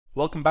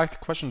Welcome back to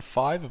question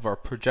 5 of our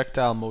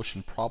projectile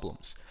motion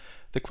problems.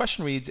 The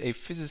question reads, a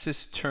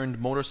physicist turned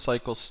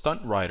motorcycle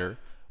stunt rider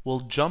will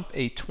jump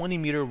a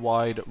 20-meter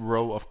wide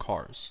row of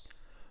cars.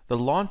 The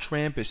launch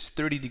ramp is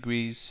 30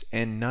 degrees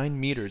and 9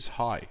 meters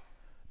high.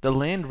 The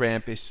land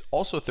ramp is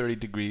also 30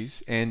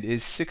 degrees and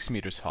is 6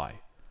 meters high.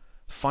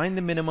 Find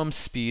the minimum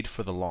speed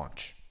for the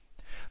launch.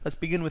 Let's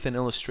begin with an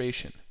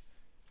illustration.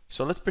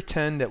 So let's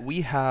pretend that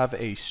we have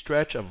a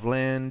stretch of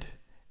land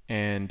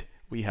and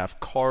we have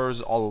cars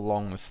all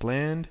along this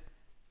land,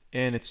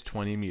 and it's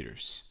 20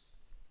 meters.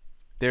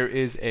 There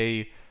is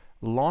a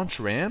launch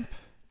ramp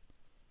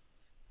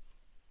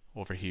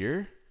over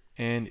here,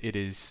 and it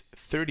is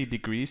 30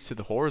 degrees to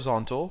the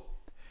horizontal.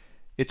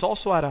 It's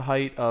also at a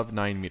height of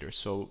 9 meters.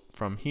 So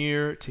from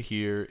here to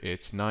here,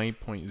 it's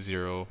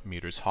 9.0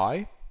 meters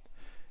high.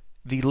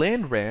 The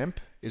land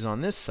ramp is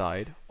on this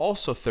side,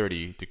 also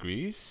 30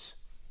 degrees,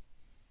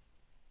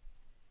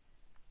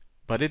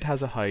 but it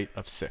has a height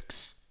of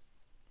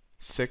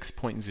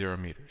 6.0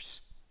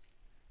 meters.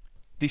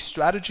 The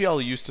strategy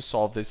I'll use to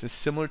solve this is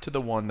similar to the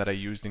one that I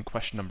used in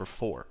question number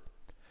 4.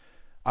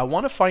 I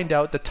want to find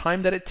out the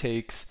time that it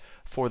takes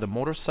for the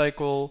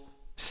motorcycle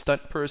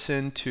stunt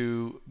person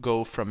to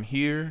go from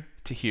here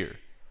to here.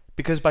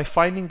 Because by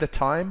finding the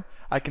time,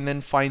 I can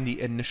then find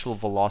the initial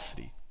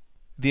velocity.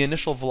 The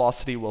initial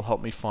velocity will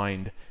help me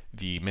find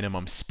the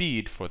minimum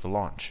speed for the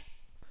launch.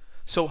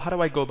 So how do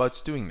I go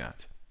about doing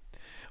that?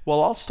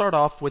 Well, I'll start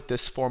off with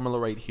this formula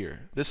right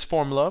here. This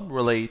formula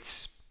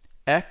relates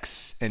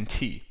x and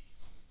t.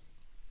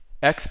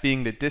 X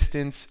being the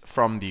distance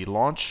from the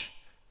launch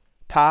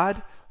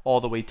pad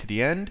all the way to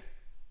the end.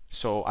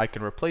 So I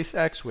can replace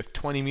x with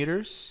 20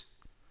 meters.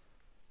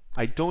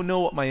 I don't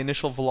know what my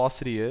initial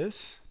velocity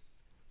is.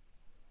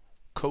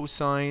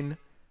 Cosine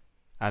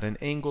at an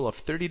angle of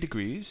 30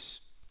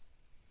 degrees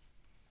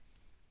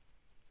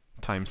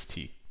times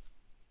t.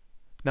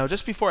 Now,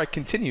 just before I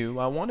continue,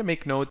 I want to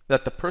make note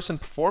that the person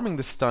performing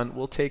the stunt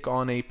will take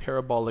on a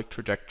parabolic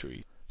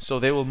trajectory. So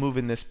they will move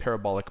in this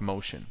parabolic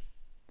motion.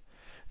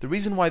 The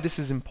reason why this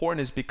is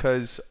important is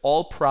because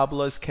all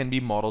parabolas can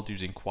be modeled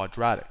using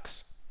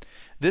quadratics.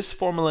 This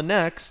formula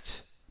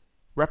next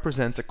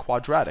represents a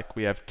quadratic.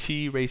 We have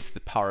t raised to the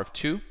power of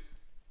 2.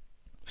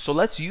 So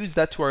let's use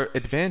that to our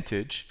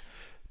advantage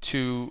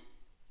to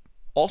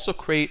also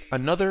create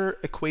another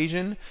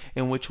equation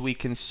in which we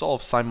can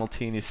solve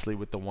simultaneously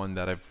with the one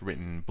that I've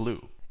written in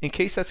blue. In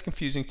case that's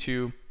confusing to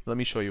you, let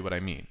me show you what I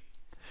mean.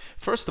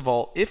 First of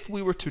all, if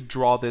we were to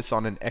draw this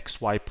on an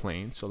xy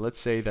plane, so let's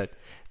say that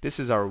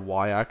this is our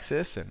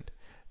y-axis and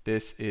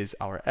this is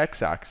our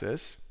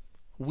x-axis,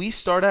 we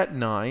start at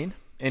 9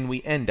 and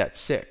we end at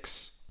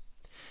 6.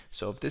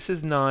 So if this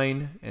is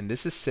 9 and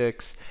this is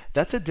 6,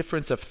 that's a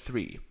difference of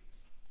 3.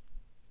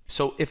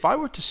 So if I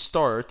were to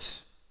start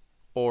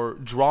or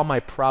draw my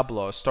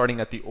parabola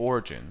starting at the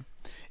origin,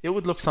 it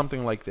would look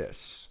something like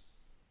this,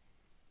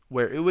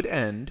 where it would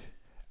end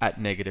at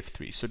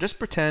 -3. So just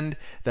pretend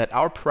that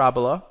our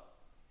parabola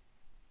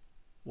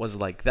was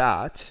like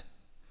that,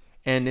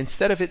 and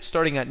instead of it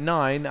starting at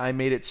 9, I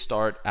made it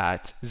start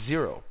at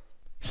 0.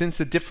 Since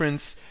the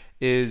difference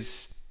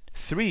is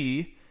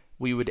 3,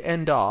 we would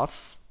end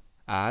off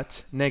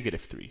at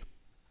 -3.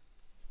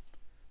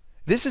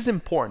 This is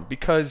important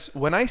because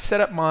when I set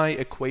up my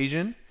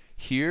equation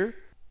here,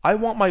 I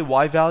want my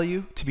y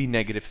value to be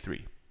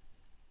 -3.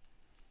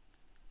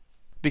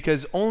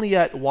 Because only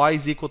at y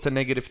is equal to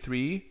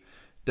 -3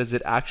 does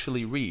it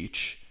actually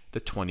reach the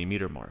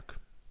 20-meter mark.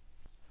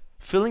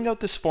 Filling out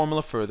this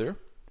formula further,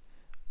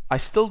 I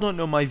still don't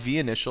know my v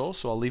initial,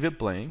 so I'll leave it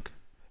blank.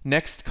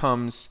 Next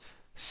comes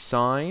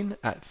sine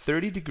at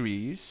 30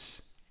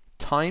 degrees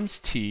times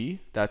t,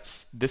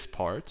 that's this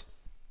part,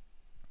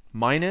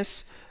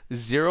 minus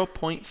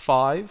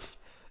 0.5.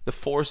 The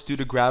force due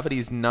to gravity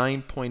is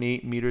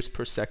 9.8 meters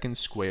per second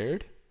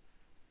squared.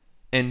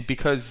 And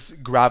because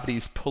gravity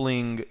is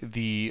pulling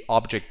the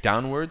object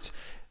downwards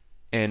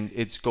and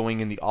it's going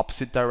in the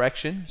opposite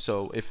direction,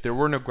 so if there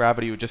were no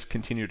gravity, it would just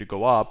continue to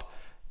go up,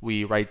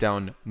 we write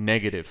down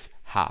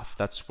 -1/2.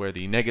 That's where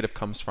the negative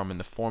comes from in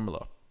the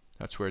formula.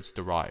 That's where it's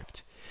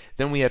derived.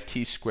 Then we have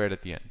t squared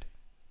at the end.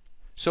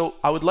 So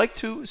I would like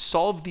to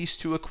solve these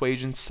two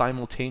equations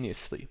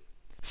simultaneously.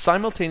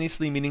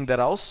 Simultaneously meaning that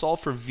I'll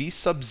solve for v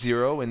sub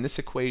 0 in this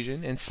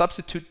equation and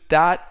substitute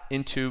that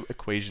into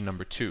equation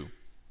number 2.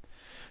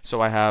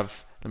 So I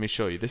have, let me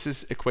show you, this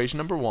is equation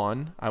number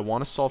 1. I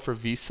want to solve for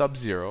v sub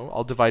 0.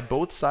 I'll divide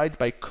both sides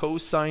by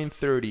cosine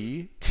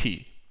 30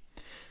 t,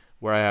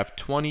 where I have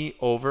 20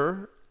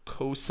 over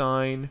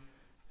cosine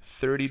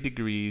 30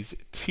 degrees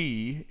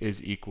t is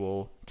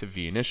equal to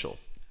v initial.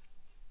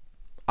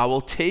 I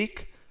will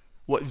take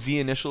what v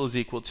initial is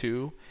equal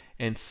to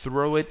and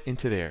throw it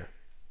into there.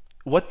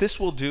 What this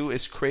will do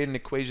is create an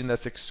equation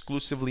that's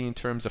exclusively in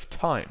terms of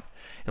time.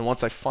 And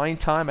once I find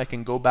time, I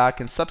can go back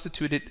and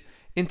substitute it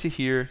into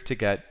here to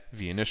get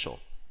v initial.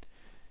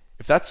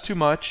 If that's too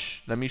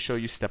much, let me show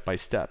you step by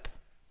step.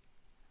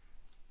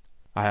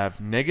 I have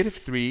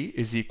 -3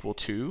 is equal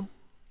to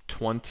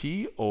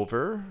 20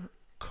 over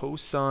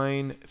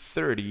cosine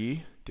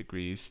 30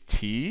 degrees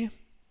t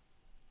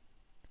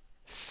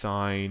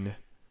sine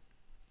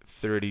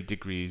 30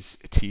 degrees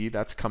t.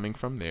 That's coming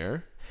from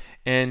there.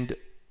 And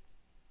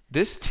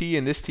this t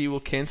and this t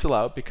will cancel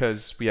out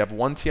because we have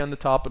one t on the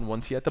top and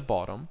one t at the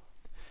bottom.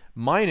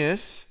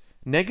 Minus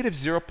negative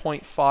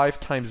 0.5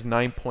 times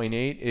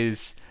 9.8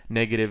 is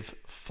negative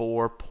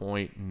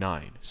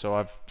 4.9. So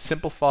I've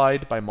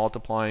simplified by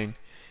multiplying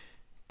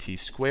t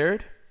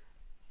squared.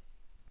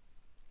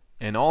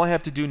 And all I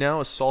have to do now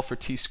is solve for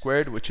t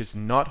squared, which is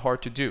not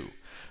hard to do.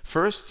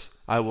 First,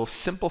 I will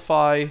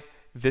simplify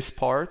this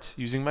part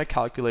using my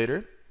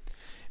calculator.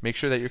 Make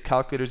sure that your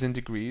calculator is in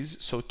degrees.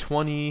 So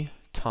 20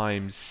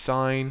 times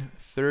sine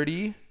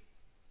 30,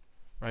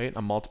 right?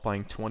 I'm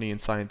multiplying 20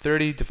 and sine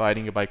 30,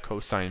 dividing it by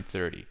cosine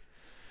 30.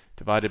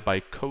 Divided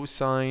by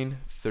cosine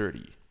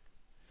 30.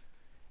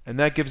 And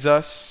that gives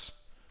us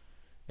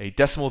a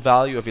decimal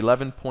value of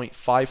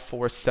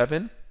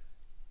 11.547.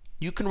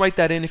 You can write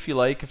that in if you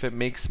like, if it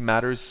makes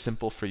matters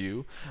simple for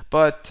you.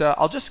 But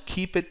I'll just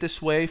keep it this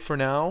way for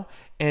now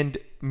and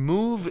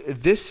move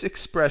this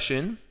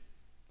expression,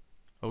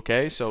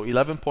 okay, so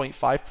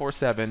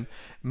 11.547,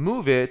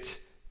 move it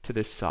to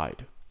this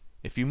side.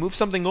 If you move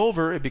something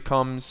over, it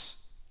becomes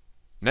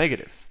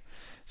negative.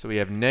 So we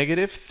have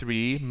negative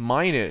 3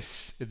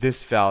 minus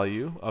this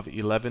value of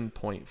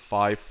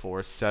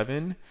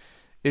 11.547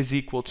 is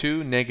equal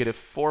to negative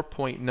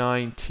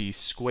 4.9 t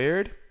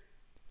squared.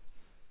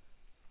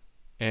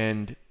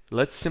 And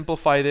let's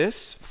simplify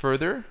this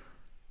further.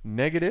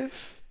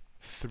 Negative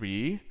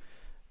 3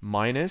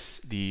 minus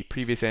the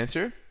previous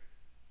answer.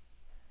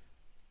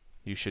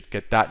 You should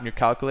get that in your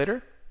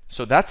calculator.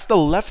 So that's the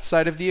left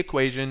side of the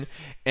equation.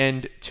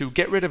 And to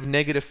get rid of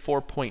negative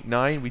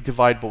 4.9, we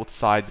divide both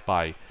sides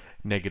by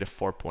negative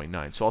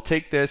 4.9. So I'll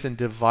take this and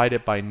divide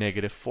it by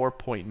negative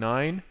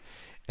 4.9.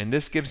 And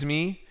this gives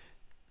me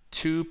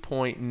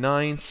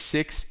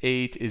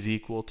 2.968 is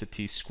equal to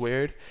t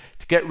squared.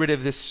 To get rid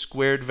of this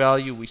squared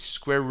value, we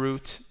square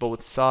root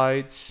both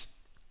sides.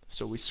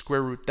 So we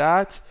square root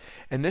that.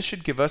 And this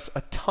should give us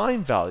a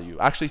time value.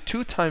 Actually,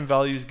 two time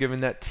values given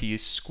that t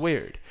is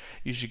squared.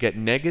 You should get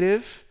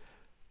negative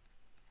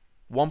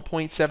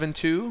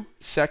 1.72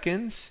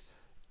 seconds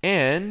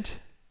and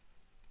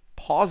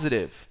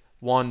positive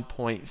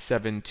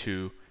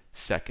 1.72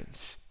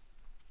 seconds.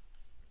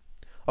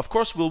 Of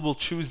course, we'll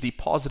choose the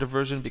positive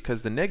version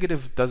because the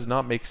negative does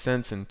not make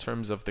sense in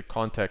terms of the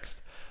context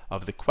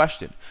of the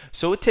question.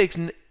 So it takes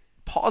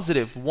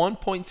positive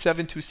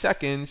 1.72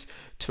 seconds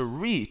to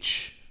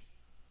reach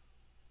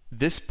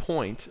this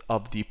point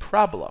of the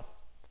parabola.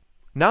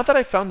 Now that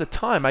I found the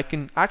time, I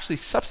can actually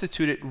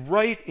substitute it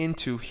right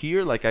into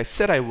here, like I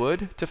said I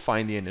would, to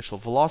find the initial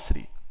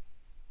velocity.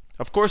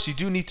 Of course, you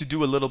do need to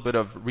do a little bit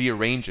of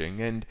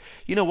rearranging, and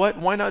you know what?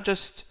 Why not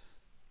just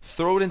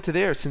throw it into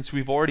there since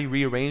we've already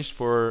rearranged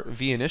for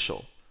v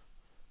initial?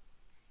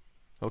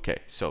 Okay,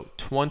 so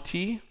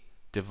 20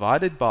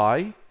 divided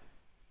by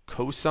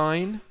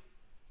cosine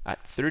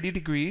at 30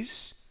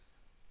 degrees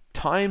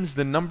times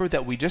the number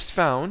that we just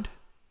found,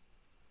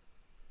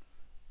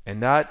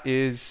 and that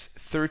is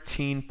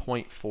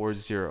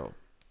 13.40.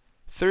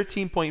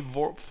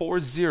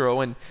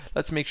 13.40, and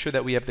let's make sure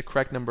that we have the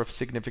correct number of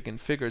significant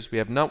figures. We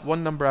have not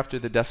one number after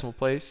the decimal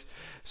place.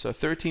 So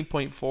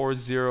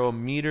 13.40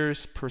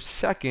 meters per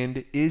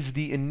second is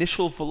the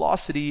initial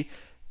velocity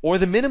or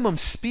the minimum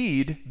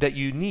speed that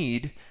you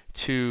need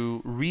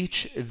to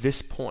reach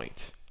this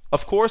point.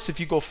 Of course, if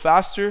you go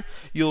faster,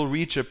 you'll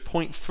reach a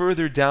point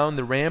further down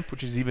the ramp,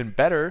 which is even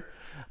better,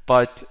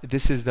 but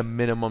this is the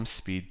minimum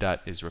speed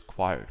that is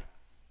required.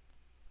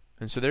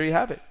 And so there you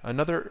have it.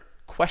 Another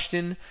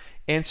question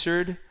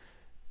answered.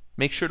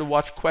 Make sure to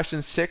watch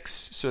question 6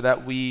 so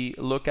that we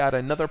look at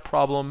another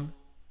problem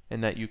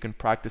and that you can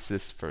practice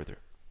this further.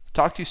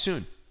 Talk to you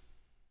soon.